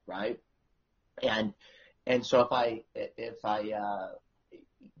growth, right? And so if I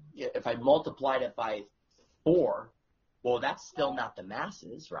multiplied it by 4, well, that's still not the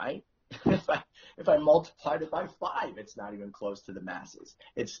masses, right? If I multiplied it by 5, it's not even close to the masses.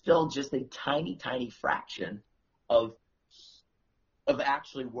 It's still just a tiny, tiny fraction of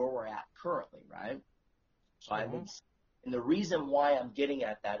actually where we're at currently, right? So I think, and the reason why I'm getting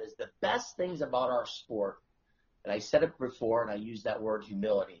at that is the best things about our sport, and I said it before, and I use that word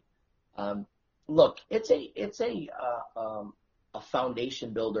humility. Look, it's a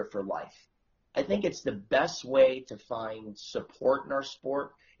foundation builder for life. I think it's the best way to find support in our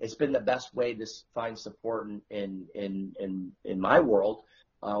sport. It's been the best way to find support in my world,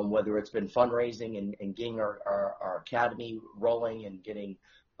 whether it's been fundraising and getting our academy rolling and getting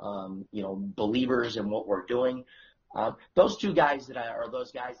believers in what we're doing. Those guys that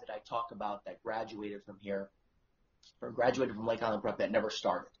I talk about that graduated from here, or graduated from Lake Island Prep, that never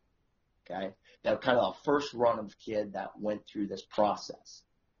started. Okay, that kind of a first run of kid that went through this process.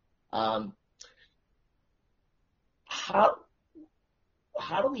 How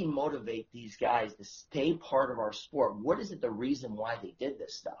do we motivate these guys to stay part of our sport? What is it, the reason why they did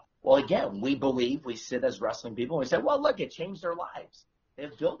this stuff? Well, again, we sit as wrestling people and we say, well, look, it changed their lives. They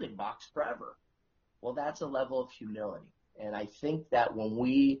have building blocks forever. Well, that's a level of humility. And I think that when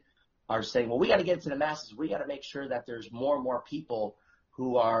we are saying, well, we got to get to the masses, we got to make sure that there's more and more people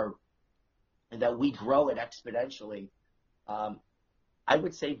and that we grow it exponentially. I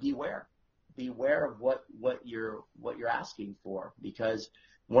would say beware of what you're asking for, because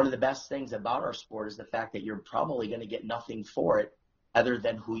one of the best things about our sport is the fact that you're probably going to get nothing for it other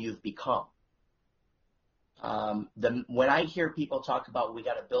than who you've become. When I hear people talk about we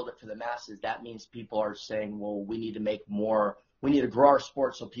got to build it for the masses, that means people are saying, well, we need to grow our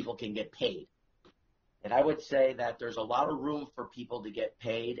sport so people can get paid. And I would say that there's a lot of room for people to get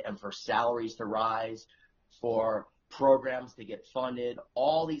paid and for salaries to rise, for programs to get funded,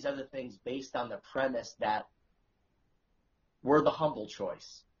 all these other things based on the premise that we're the humble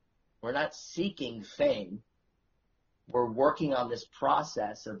choice. We're not seeking fame. We're working on this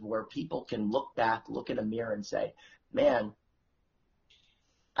process of where people can look back, look in a mirror and say, man,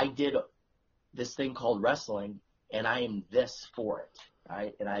 I did this thing called wrestling and I am this for it,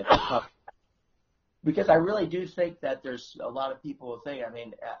 right? And I've become, because I really do think that there's a lot of people who think, I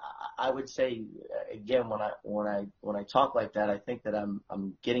mean, I would say, again, when I talk like that, I think that I'm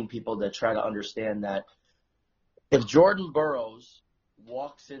getting people to try to understand that if Jordan Burroughs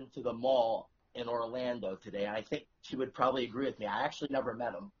walks into the mall in Orlando today, I think she would probably agree with me. I actually never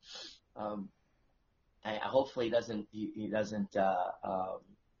met him. Hopefully he doesn't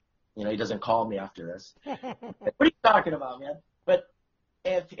call me after this. What are you talking about, man?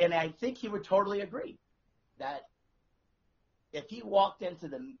 And I think he would totally agree that if he walked into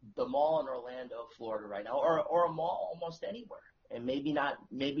the mall in Orlando, Florida right now, or a mall almost anywhere, and maybe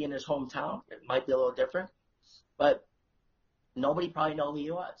in his hometown, it might be a little different, but nobody probably know who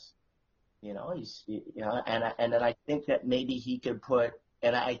he was. And then I think that maybe he could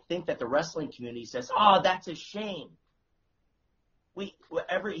and I think that the wrestling community says, oh, that's a shame. He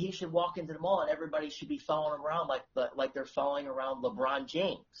should walk into the mall and everybody should be following him around like they're following around LeBron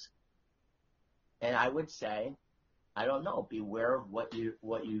James. And I would say, I don't know, beware of what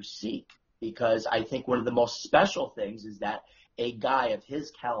you seek, because I think one of the most special things is that a guy of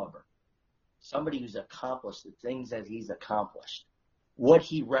his caliber, somebody who's accomplished the things that he's accomplished, what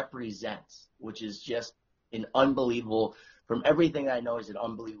he represents, which is just an unbelievable, from everything I know, is an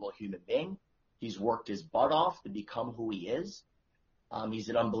unbelievable human being. He's worked his butt off to become who he is. He's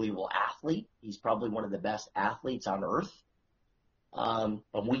an unbelievable athlete. He's probably one of the best athletes on earth. And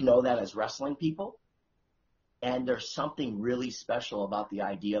we know that as wrestling people. And there's something really special about the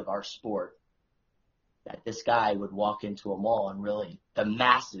idea of our sport, that this guy would walk into a mall and really the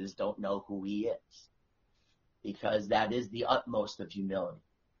masses don't know who he is, because that is the utmost of humility.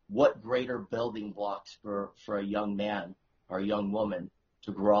 What greater building blocks for a young man or a young woman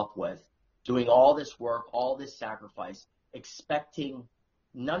to grow up with, doing all this work, all this sacrifice, expecting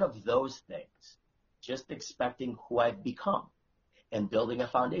none of those things, just expecting who I've become and building a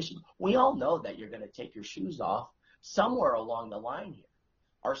foundation. We all know that you're going to take your shoes off somewhere along the line here.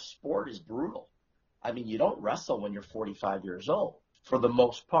 Our sport is brutal. I mean, you don't wrestle when you're 45 years old for the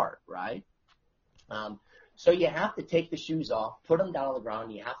most part, right? So you have to take the shoes off, put them down on the ground,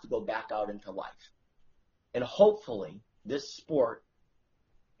 and you have to go back out into life. And hopefully this sport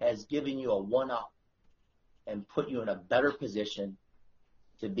has given you a one-up and put you in a better position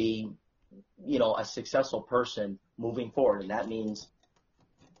to be, a successful person moving forward. And that means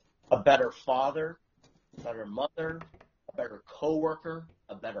a better father, a better mother, a better coworker,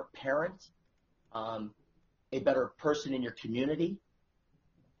 a better parent, a better person in your community.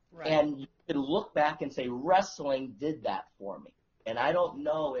 Right. And you can look back and say, wrestling did that for me. And I don't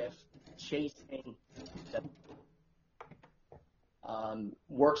know if chasing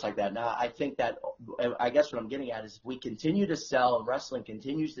works like that. Now, I think that, I guess what I'm getting at is if we continue to sell, and wrestling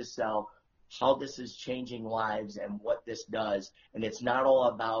continues to sell, how this is changing lives and what this does. And it's not all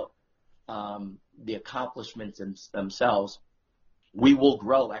about the accomplishments themselves. We will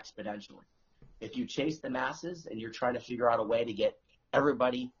grow exponentially. If you chase the masses and you're trying to figure out a way to get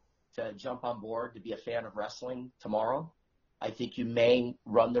everybody to jump on board to be a fan of wrestling tomorrow, I think you may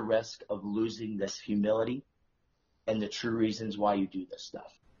run the risk of losing this humility and the true reasons why you do this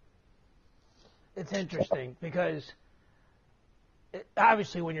stuff. It's interesting because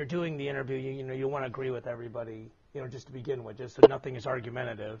obviously when you're doing the interview, you want to agree with everybody, just to begin with, just so nothing is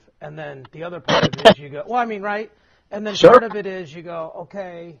argumentative. And then the other part of it is you go, right? And then part of it is you go,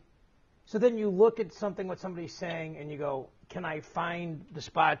 okay. So then you look at something what somebody's saying and you go, can I find the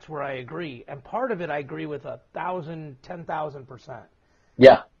spots where I agree? And part of it I agree with 10,000%.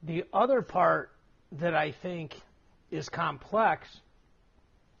 Yeah. The other part that I think is complex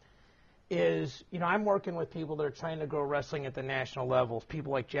is, I'm working with people that are trying to grow wrestling at the national levels,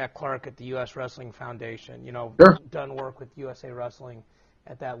 people like Jack Clark at the U.S. Wrestling Foundation, done work with USA Wrestling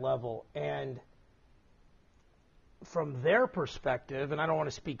at that level. And from their perspective, and I don't want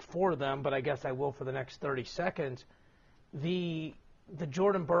to speak for them, but I guess I will for the next 30 seconds, the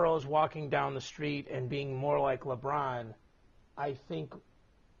Jordan Burroughs walking down the street and being more like LeBron, I think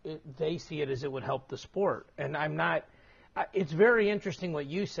they see it as it would help the sport. And it's very interesting what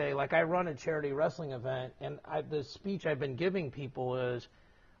you say. Like, I run a charity wrestling event, and the speech I've been giving people is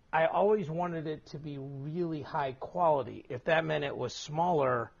I always wanted it to be really high quality. If that meant it was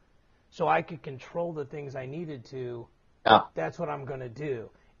smaller so I could control the things I needed to, That's what I'm going to do.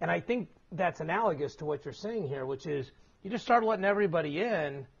 And I think that's analogous to what you're saying here, which is you just start letting everybody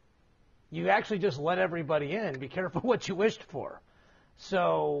in. You actually just let everybody in. Be careful what you wished for.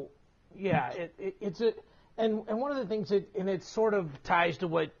 So, yeah, and one of the things and it sort of ties to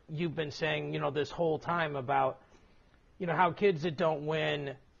what you've been saying, this whole time about, how kids that don't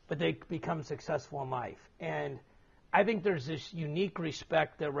win, but they become successful in life. And I think there's this unique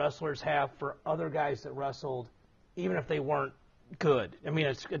respect that wrestlers have for other guys that wrestled, even if they weren't good. I mean,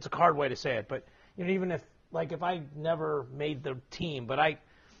 it's a hard way to say it, but even if I never made the team, but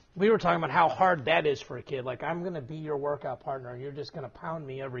we were talking about how hard that is for a kid. Like, I'm going to be your workout partner, and you're just going to pound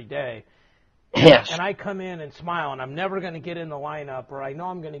me every day. Yes. And I come in and smile, and I'm never going to get in the lineup, or I know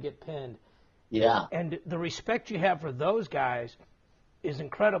I'm going to get pinned. Yeah. And the respect you have for those guys is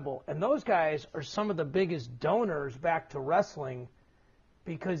incredible. And those guys are some of the biggest donors back to wrestling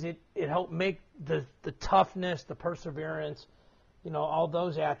because it helped make the toughness, the perseverance, all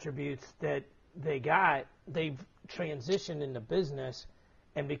those attributes that they got, they've transitioned into business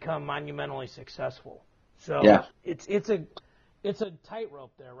and become monumentally successful. So yeah. It's a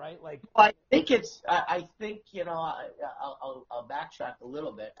tightrope there, right? Like, I think I'll backtrack a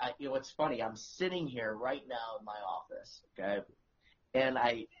little bit. It's funny. I'm sitting here right now in my office, okay, and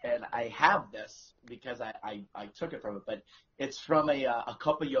I have this because I took it from it, but it's from a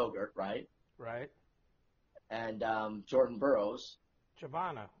cup of yogurt, right? Right. And Jordan Burroughs.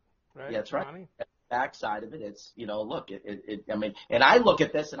 Giovanna, right? Yeah, that's Giovanni? right. Backside of it, it's look, I mean, and I look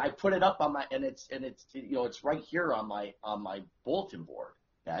at this and I put it up on my, and it's it's right here on my bulletin board,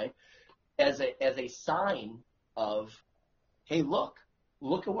 okay, as a sign of, hey, look,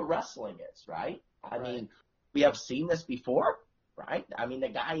 look at what wrestling is, right? I Right. mean, we have seen this before, right? I mean, the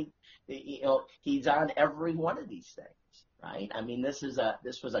guy, he's on every one of these things, right? I mean, this was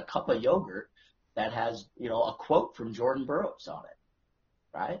a cup of yogurt that has, a quote from Jordan Burroughs on it,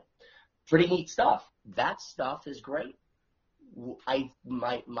 right? Pretty neat stuff. That stuff is great.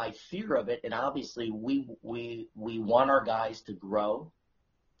 My fear of it, and obviously we want our guys to grow,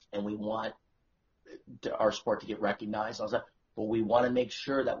 and we want our sport to get recognized. But we want to make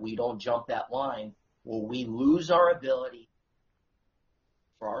sure that we don't jump that line where we lose our ability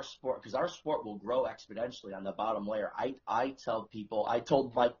for our sport, because our sport will grow exponentially on the bottom layer. I tell people, I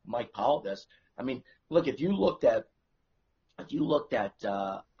told Mike Powell this. I mean, look, if you looked at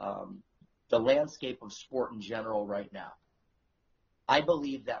the landscape of sport in general right now, I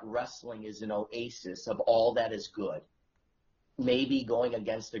believe that wrestling is an oasis of all that is good, maybe going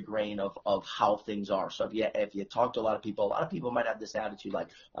against the grain of how things are. So if you talk to a lot of people might have this attitude like,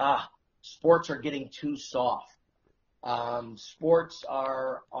 sports are getting too soft. Sports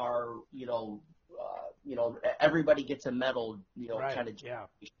are everybody gets a medal, Right. kind of. Yeah.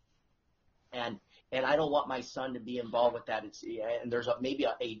 And I don't want my son to be involved with that. And there's maybe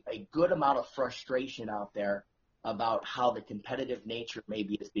a good amount of frustration out there about how the competitive nature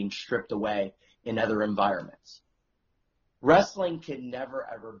maybe is being stripped away in other environments. Wrestling can never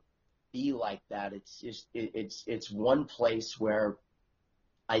ever be like that. It's one place where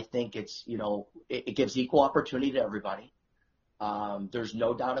I think it gives equal opportunity to everybody. There's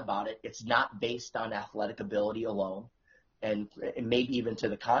no doubt about it. It's not based on athletic ability alone, and maybe even to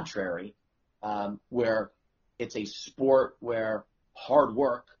the contrary, where it's a sport where hard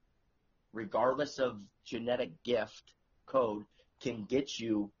work, regardless of genetic gift code, can get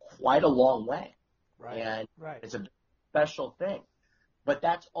you quite a long way. Right. And Right. it's a special thing. But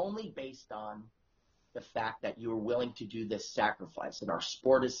that's only based on the fact that you're willing to do this sacrifice. And our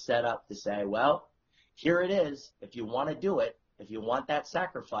sport is set up to say, well, here it is. If you want to do it, if you want that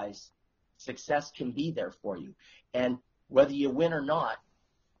sacrifice, success can be there for you. And whether you win or not,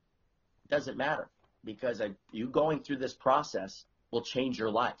 doesn't matter, because you going through this process will change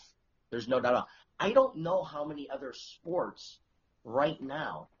your life. There's no doubt. I don't know how many other sports right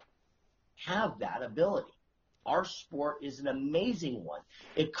now have that ability. Our sport is an amazing one.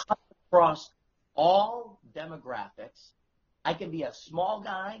 It cuts across all demographics. I can be a small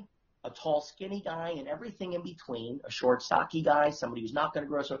guy, a tall, skinny guy, and everything in between, a short, stocky guy, somebody who's not going to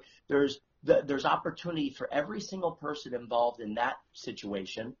grow. So there's opportunity for every single person involved in that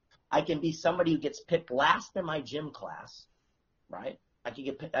situation. I can be somebody who gets picked last in my gym class, right? I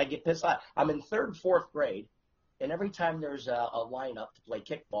get pissed off. I'm in 3rd, 4th grade, and every time there's a lineup to play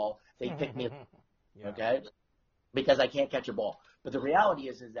kickball, they pick me, Yeah. okay, because I can't catch a ball. But the reality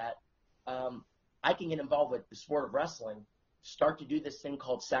is that I can get involved with the sport of wrestling, start to do this thing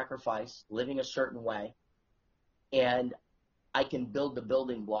called sacrifice, living a certain way, and I can build the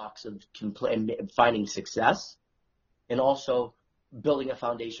building blocks of finding success, and also building a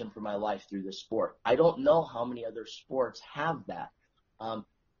foundation for my life through this sport. I don't know how many other sports have that.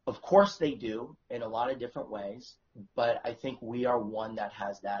 Of course they do in a lot of different ways, but I think we are one that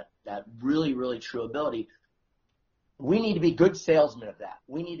has that really, really true ability. We need to be good salesmen of that.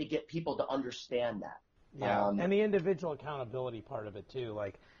 We need to get people to understand that. Yeah, and the individual accountability part of it too.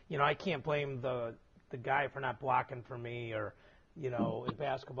 Like, I can't blame the guy for not blocking for me, or, in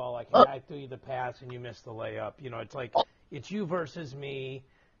basketball, like, hey, I threw you the pass and you missed the layup. It's like, it's you versus me.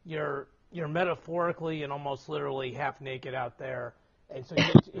 You're metaphorically and almost literally half naked out there. And so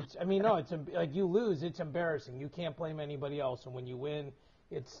it's like, you lose, it's embarrassing. You can't blame anybody else. And when you win,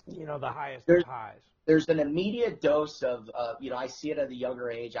 it's, the highest of highs. There's an immediate dose of, I see it at a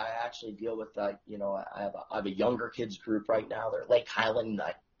younger age. I actually deal with, I have a younger kids group right now. They're Lake Highland,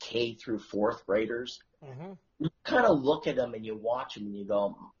 K through 4th graders. Mm-hmm. You kind of look at them and you watch them and you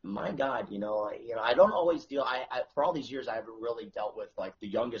go, my God, I don't always deal. I for all these years I haven't really dealt with like the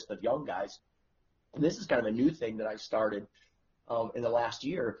youngest of young guys. And this is kind of a new thing that I started in the last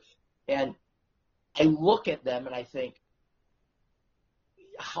year, and I look at them and I think,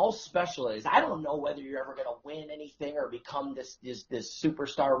 how special it is. I don't know whether you're ever going to win anything or become this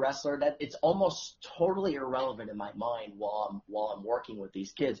superstar wrestler. That it's almost totally irrelevant in my mind while I'm working with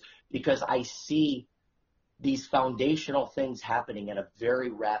these kids, because I see these foundational things happening at a very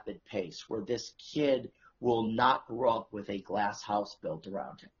rapid pace, where this kid will not grow up with a glass house built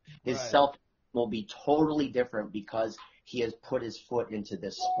around him. His Right. self will be totally different because he has put his foot into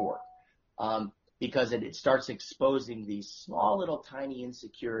this sport. Because it starts exposing these small little tiny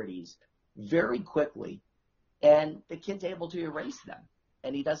insecurities very quickly, and the kid's able to erase them,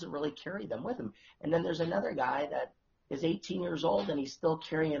 and he doesn't really carry them with him. And then there's another guy that is 18 years old and he's still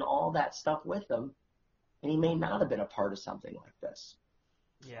carrying all that stuff with him, and he may not have been a part of something like this.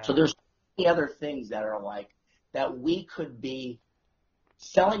 Yeah. So there's many other things that are like that we could be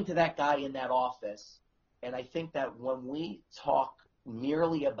selling to that guy in that office. And I think that when we talk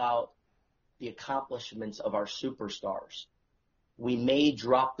merely about the accomplishments of our superstars, we may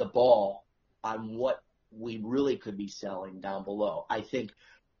drop the ball on what we really could be selling down below. I think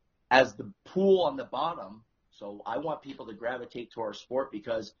as the pool on the bottom, so I want people to gravitate to our sport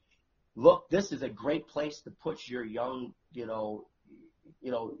because, look, this is a great place to put your young,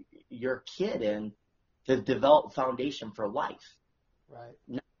 your kid in to develop foundation for life. Right.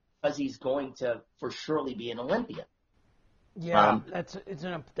 Not because he's going to for surely be an Olympian. Yeah, that's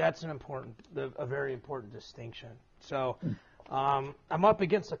a very important distinction. So I'm up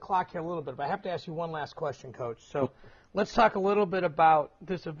against the clock here a little bit, but I have to ask you one last question, Coach. So let's talk a little bit about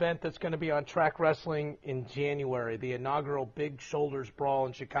this event that's going to be on Track Wrestling in January, the inaugural Big Shoulders Brawl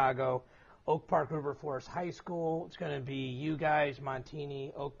in Chicago, Oak Park River Forest High School. It's going to be you guys,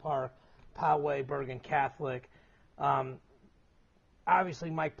 Montini, Oak Park, Poway, Bergen Catholic. Obviously,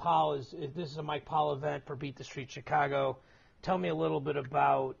 Mike Paul this is a Mike Paul event for Beat the Street Chicago. Tell me a little bit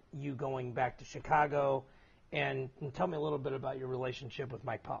about you going back to Chicago, and tell me a little bit about your relationship with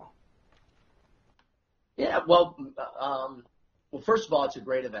Mike Paul. Yeah, well, first of all, it's a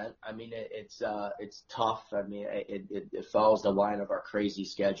great event. I mean, it's tough. I mean, it follows the line of our crazy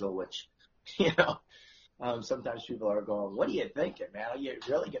schedule, which, sometimes people are going, "What are you thinking, man? Are you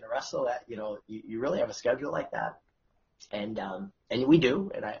really going to wrestle that? You really have a schedule like that?" And we do,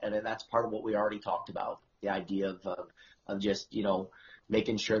 and that's part of what we already talked about. The idea of just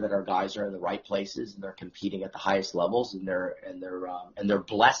making sure that our guys are in the right places and they're competing at the highest levels, and they're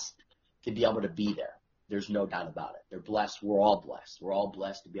blessed to be able to be there. There's no doubt about it. They're blessed. We're all blessed. We're all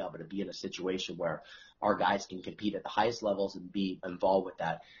blessed to be able to be in a situation where our guys can compete at the highest levels and be involved with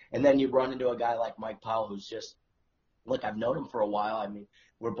that. And then you run into a guy like Mike Powell, who's just, look, I've known him for a while. I mean,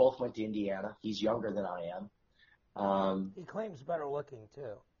 we both went to Indiana. He's younger than I am. He claims better looking,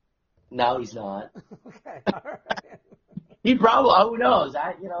 too. No, he's not. Okay, all right. He probably, who knows?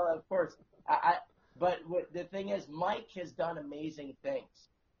 Of course. But the thing is, Mike has done amazing things.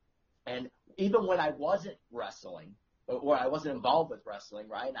 And even when I wasn't wrestling, or I wasn't involved with wrestling,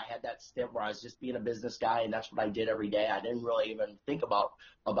 right? And I had that stint where I was just being a business guy, and that's what I did every day. I didn't really even think about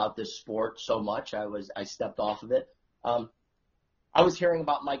this sport so much. I stepped off of it. I was hearing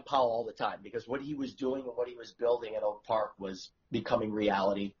about Mike Powell all the time because what he was doing and what he was building at Oak Park was becoming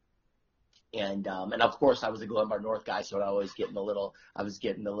reality. And of course I was a Glenbar North guy, so I was getting the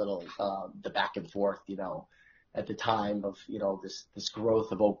back and forth, at the time of, this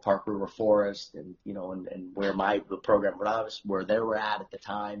growth of Oak Park River Forest and where the program was, where they were at the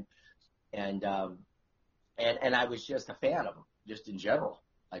time. And I was just a fan of him, just in general.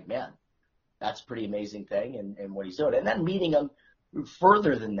 Like, man, that's a pretty amazing thing and what he's doing. And then meeting him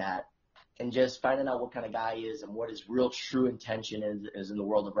further than that and just finding out what kind of guy he is and what his real true intention is in the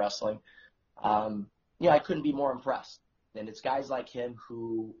world of wrestling. I couldn't be more impressed. And it's guys like him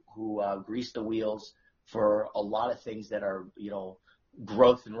who grease the wheels for a lot of things that are,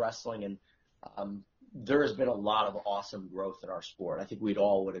 growth in wrestling. And there has been a lot of awesome growth in our sport. I think we'd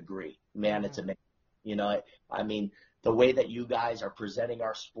all would agree. Man, it's amazing. I mean, the way that you guys are presenting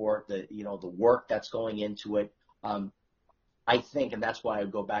our sport, the work that's going into it, I think, and that's why I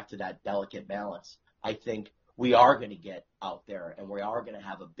go back to that delicate balance. I think we are going to get out there and we are going to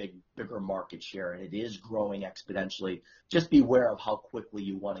have a bigger market share, and it is growing exponentially. Just be aware of how quickly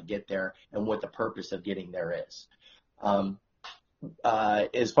you want to get there and what the purpose of getting there is.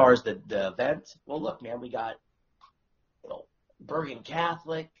 As far as the event, well, look, man, we got Bergen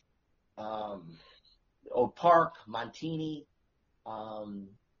Catholic, Oak Park, Montini,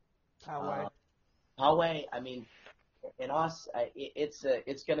 Poway. Poway. I mean, in us,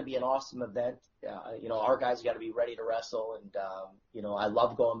 it's going to be an awesome event. Our guys got to be ready to wrestle, and I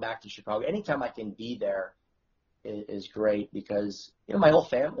love going back to Chicago. Anytime I can be there is great because my whole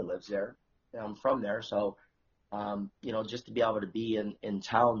family lives there. I'm from there, so just to be able to be in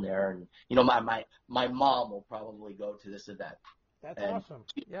town there, and my mom will probably go to this event. That's awesome.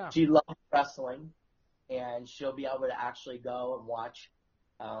 Yeah, she loves wrestling, and she'll be able to actually go and watch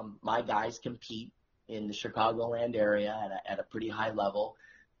my guys compete in the Chicagoland area at a pretty high level,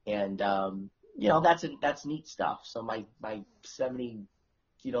 and that's neat stuff. So my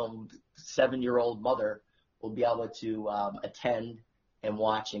 7-year-old mother will be able to attend and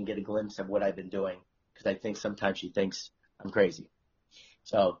watch and get a glimpse of what I've been doing, because I think sometimes she thinks I'm crazy.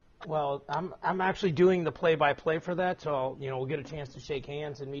 So well, I'm actually doing the play-by-play for that, so we'll get a chance to shake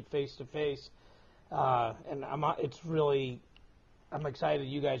hands and meet face to face And I'm excited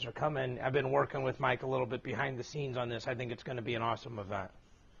you guys are coming. I've been working with Mike a little bit behind the scenes on this. I think it's going to be an awesome event.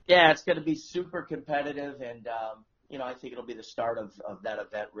 Yeah, it's going to be super competitive, and I think it'll be the start of that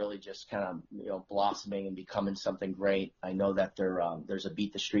event really just kind of blossoming and becoming something great. I know that there's a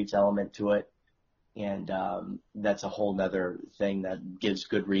beat the streets element to it, and that's a whole nother thing that gives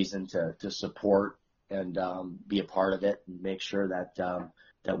good reason to support and be a part of it and make sure that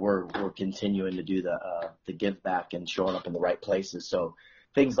that we're continuing to do the give back and showing up in the right places so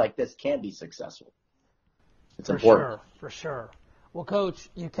things like this can be successful. It's important. For sure. Well, Coach,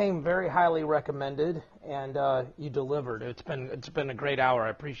 you came very highly recommended, and you delivered. It's been a great hour. I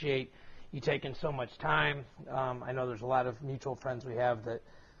appreciate you taking so much time. I know there's a lot of mutual friends we have that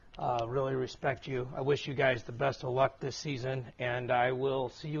really respect you. I wish you guys the best of luck this season, and I will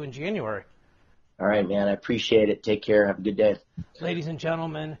see you in January. All right, man. I appreciate it. Take care. Have a good day. Ladies and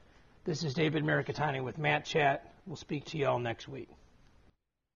gentlemen, this is David Mirikitani with Matt Chat. We'll speak to you all next week.